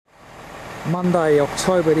Monday,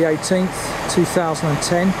 October the 18th,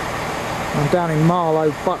 2010. I'm down in Marlow,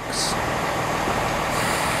 Bucks.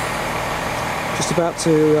 Just about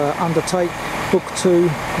to undertake Book 2,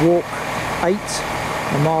 Walk 8,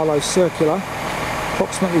 the Marlow Circular,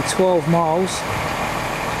 approximately 12 miles.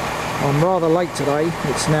 I'm rather late today,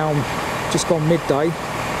 it's now just gone midday,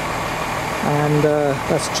 and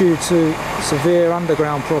that's due to severe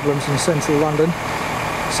underground problems in central London.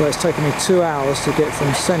 So it's taken me 2 hours to get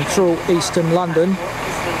from central eastern London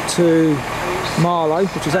to Marlow,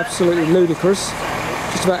 which is absolutely ludicrous.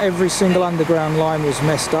 Just about every single underground line was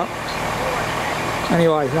messed up.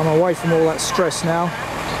 Anyway, I'm away from all that stress now.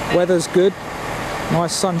 Weather's good,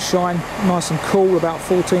 nice sunshine, nice and cool, about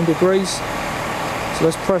 14 degrees. So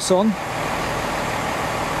let's press on.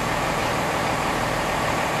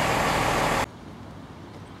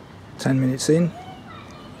 Ten minutes in.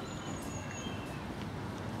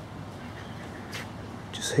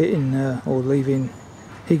 Just hitting or leaving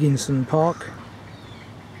Higginson Park.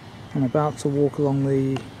 I'm about to walk along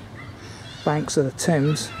the banks of the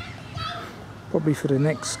Thames, probably for the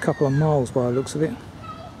next couple of miles by the looks of it.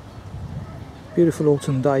 Beautiful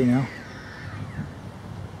autumn day now.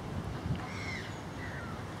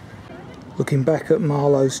 Looking back at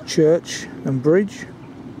Marlow's church and bridge.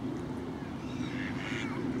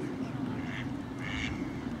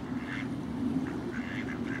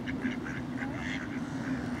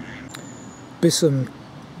 Bisham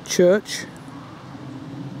Church.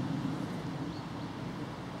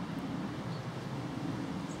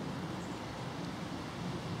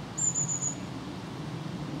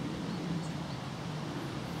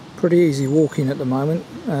 Pretty easy walking at the moment,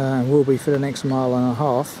 and will be for the next mile and a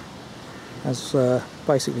half, as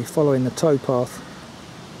basically following the towpath.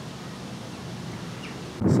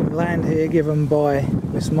 Some land here given by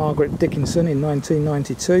Miss Margaret Dickinson in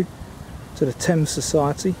 1992 to the Thames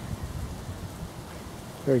Society.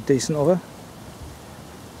 Very decent of her.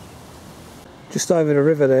 Just over the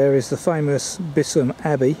river there is the famous Bisham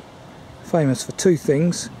Abbey, famous for two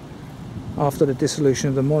things. After the dissolution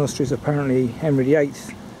of the monasteries, apparently Henry VIII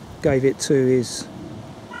gave it to his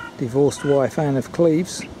divorced wife Anne of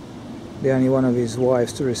Cleves, the only one of his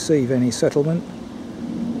wives to receive any settlement.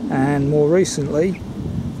 And more recently,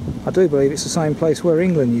 I do believe it's the same place where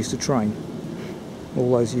England used to train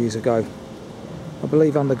all those years ago. I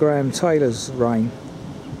believe under Graham Taylor's reign.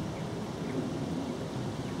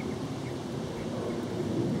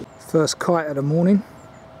 First kite of the morning.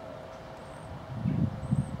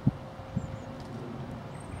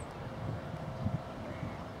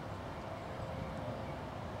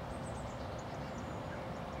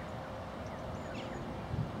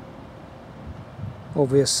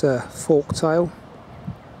 Obvious fork tail.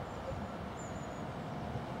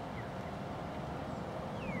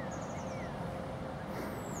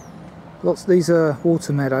 These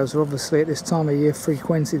water meadows are obviously at this time of year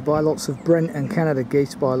frequented by lots of Brent and Canada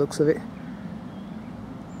geese by the looks of it,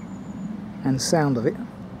 and sound of it.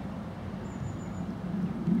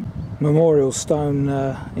 Memorial stone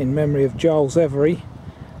in memory of Giles Every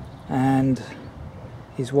and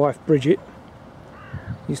his wife Bridget.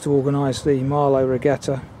 Used to organise the Marlow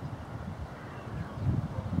Regatta.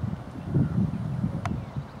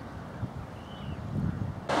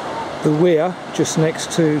 The weir just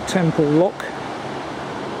next to Temple Lock.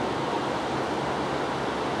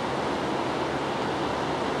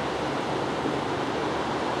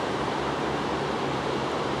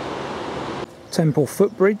 Temple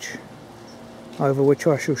Footbridge, over which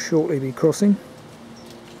I shall shortly be crossing.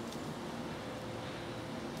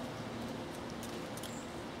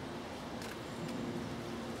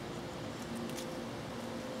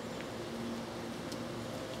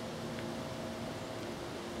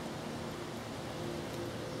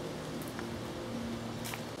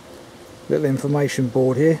 Little information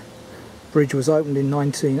board here. Bridge was opened in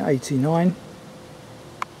 1989.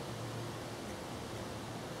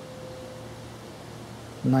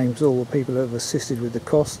 Names all the people that have assisted with the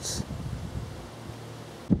costs.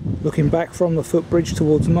 Looking back from the footbridge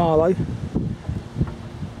towards Marlow.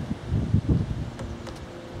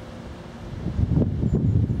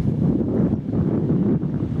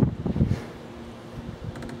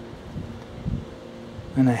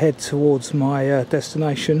 And ahead towards my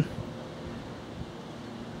destination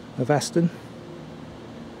of Aston.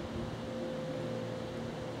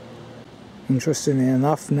 Interestingly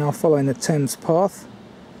enough, now following the Thames path,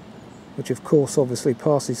 which of course obviously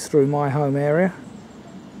passes through my home area.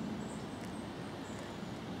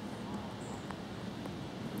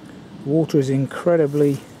 Water is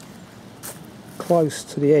incredibly close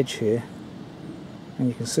to the edge here, and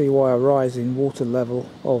you can see why a rise in water level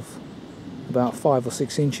of about 5 or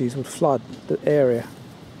 6 inches would flood the area.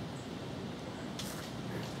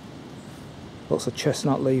 Lots of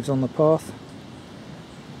chestnut leaves on the path,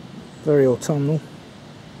 very autumnal.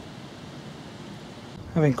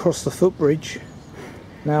 Having crossed the footbridge,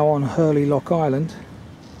 now on Hurley Lock Island.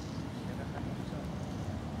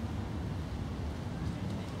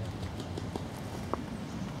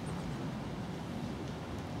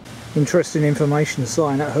 Interesting information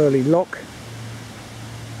sign at Hurley Lock.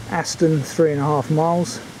 Aston 3.5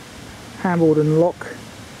 miles, Hambleden Lock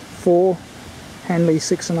 4, Henley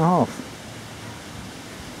 6.5.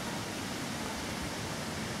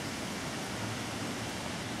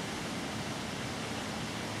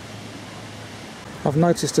 I've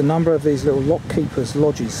noticed a number of these little lock keepers'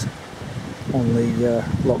 lodges on the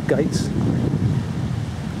lock gates.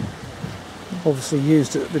 Obviously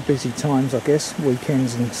used at the busy times, I guess,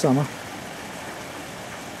 weekends and summer.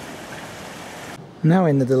 Now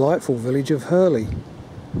in the delightful village of Hurley,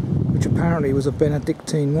 which apparently was a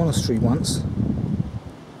Benedictine monastery once.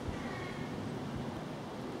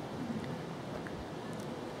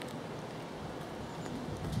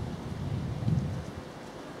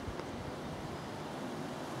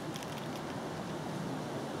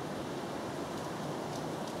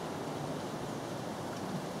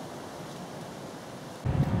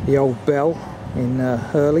 The old bell in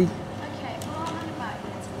Hurley.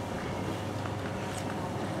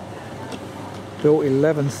 Built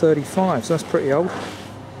 1135, so that's pretty old.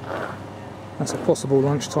 That's a possible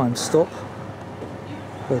lunchtime stop,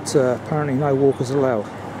 but apparently no walkers allowed,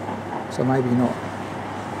 so maybe not.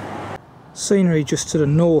 Scenery just to the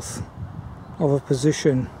north of a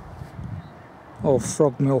position of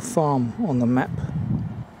Frogmill Farm on the map.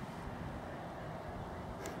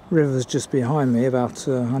 River's just behind me, about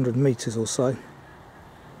 100 metres or so,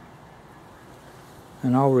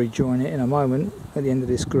 and I'll rejoin it in a moment at the end of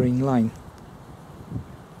this green lane.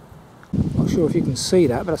 Not sure if you can see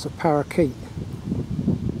that, but that's a parakeet.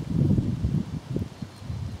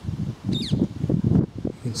 You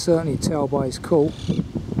can certainly tell by his call.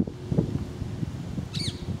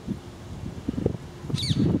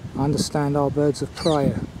 I understand our birds of prey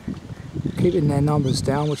are keeping their numbers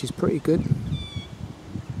down, which is pretty good.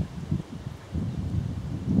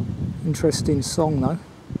 Interesting song though.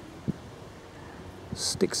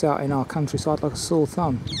 Sticks out in our countryside like a sore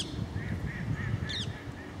thumb.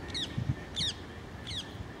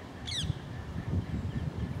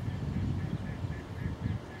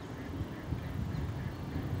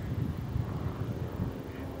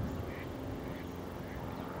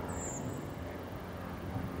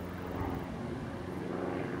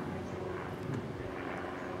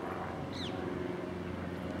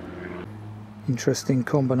 Interesting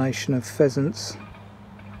combination of pheasants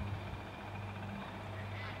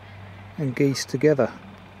and geese together.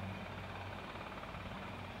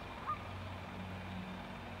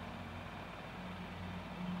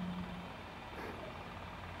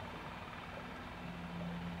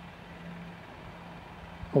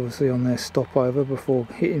 Obviously on their stopover before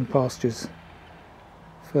hitting pastures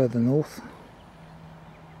further north.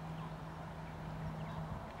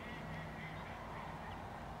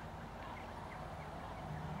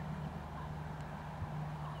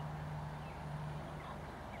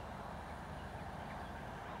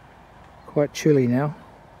 Quite chilly now,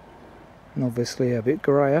 and obviously a bit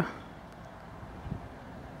greyer.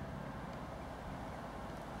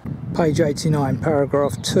 Page 89,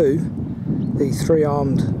 paragraph 2, the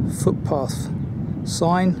 3-armed footpath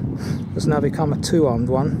sign has now become a 2-armed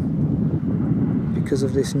one because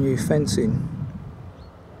of this new fencing.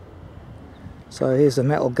 So here's the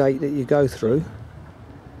metal gate that you go through.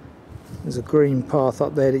 There's a green path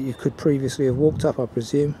up there that you could previously have walked up, I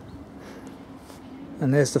presume.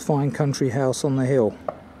 And there's the fine country house on the hill,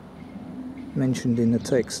 mentioned in the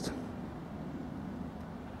text.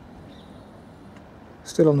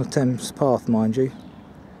 Still on the Thames path, mind you.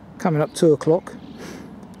 Coming up 2 o'clock,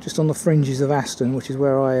 just on the fringes of Aston, which is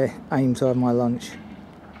where I aim to have my lunch.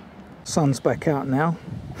 Sun's back out now,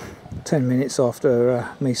 10 minutes after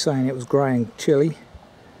me saying it was grey and chilly.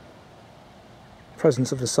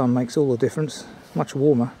 Presence of the sun makes all the difference, much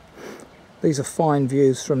warmer. These are fine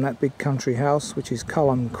views from that big country house, which is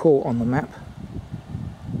Cullen Court on the map.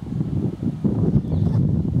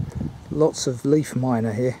 Lots of leaf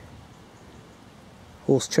miner here.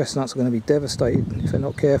 Horse chestnuts are going to be devastated if they're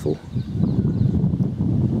not careful.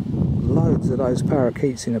 Loads of those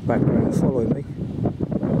parakeets in the background following me.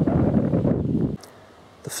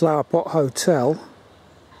 The Flower Pot Hotel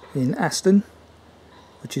in Aston,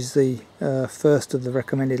 which is the first of the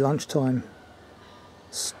recommended lunchtime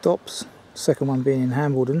stops. Second one being in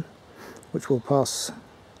Hambleden, which we'll pass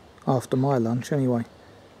after my lunch anyway,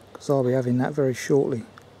 because I'll be having that very shortly.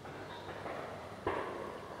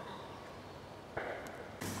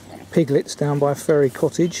 Piglets down by Ferry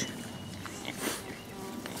Cottage.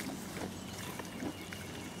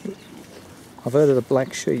 I've heard of the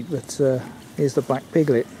black sheep, but here's the black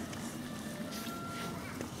piglet.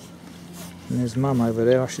 And there's Mum over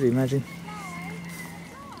there, I should imagine.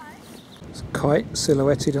 It's a kite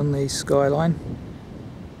silhouetted on the skyline.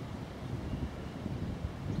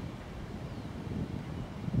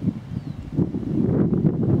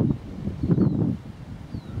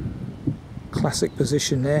 Classic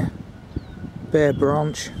position there, bare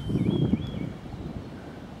branch.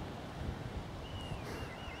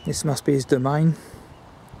 This must be his domain.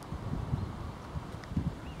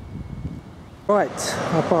 Right,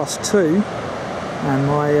 2:30, and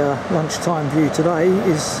my lunchtime view today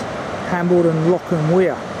is Hambleden Loch and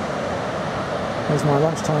Weir. There's my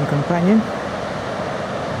lunchtime companion,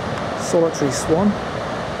 solitary swan.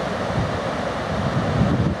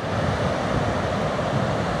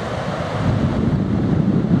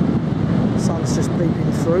 Sun's just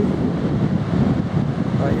peeping through.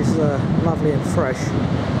 Right, this is lovely and fresh.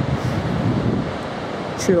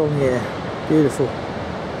 Chill on the air, beautiful.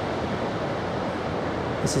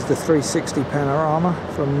 This is the 360 panorama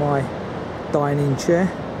from my dining chair.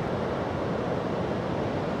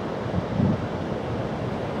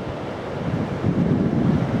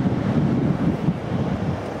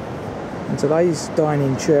 And today's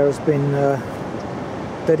dining chair has been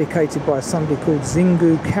dedicated by somebody called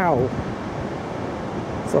Zingu Cowell,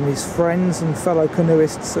 from his friends and fellow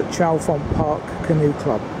canoeists at Chalfont Park Canoe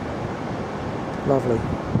Club. Lovely.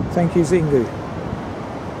 Thank you, Zingu.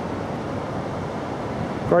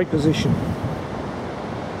 Great position.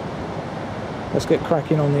 Let's get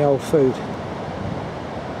cracking on the old food.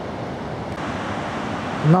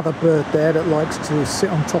 Another bird there that likes to sit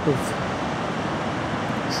on top of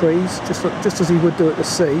trees, just as he would do at the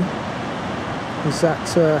sea, is that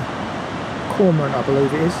cormorant, I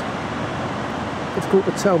believe it is. Difficult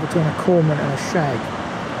to tell between a cormorant and a shag.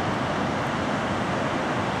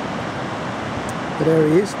 But there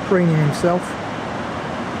he is, preening himself.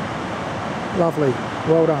 Lovely,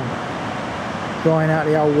 well done. Drying out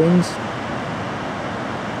the old wings.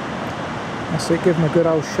 That's it, give him a good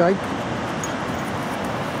old shake.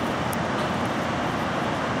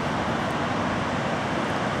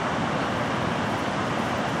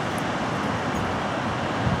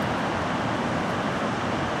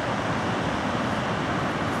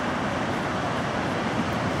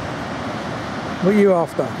 What are you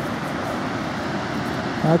after?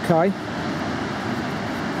 Okay.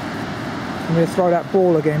 I'm going to throw that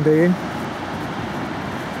ball again, do you?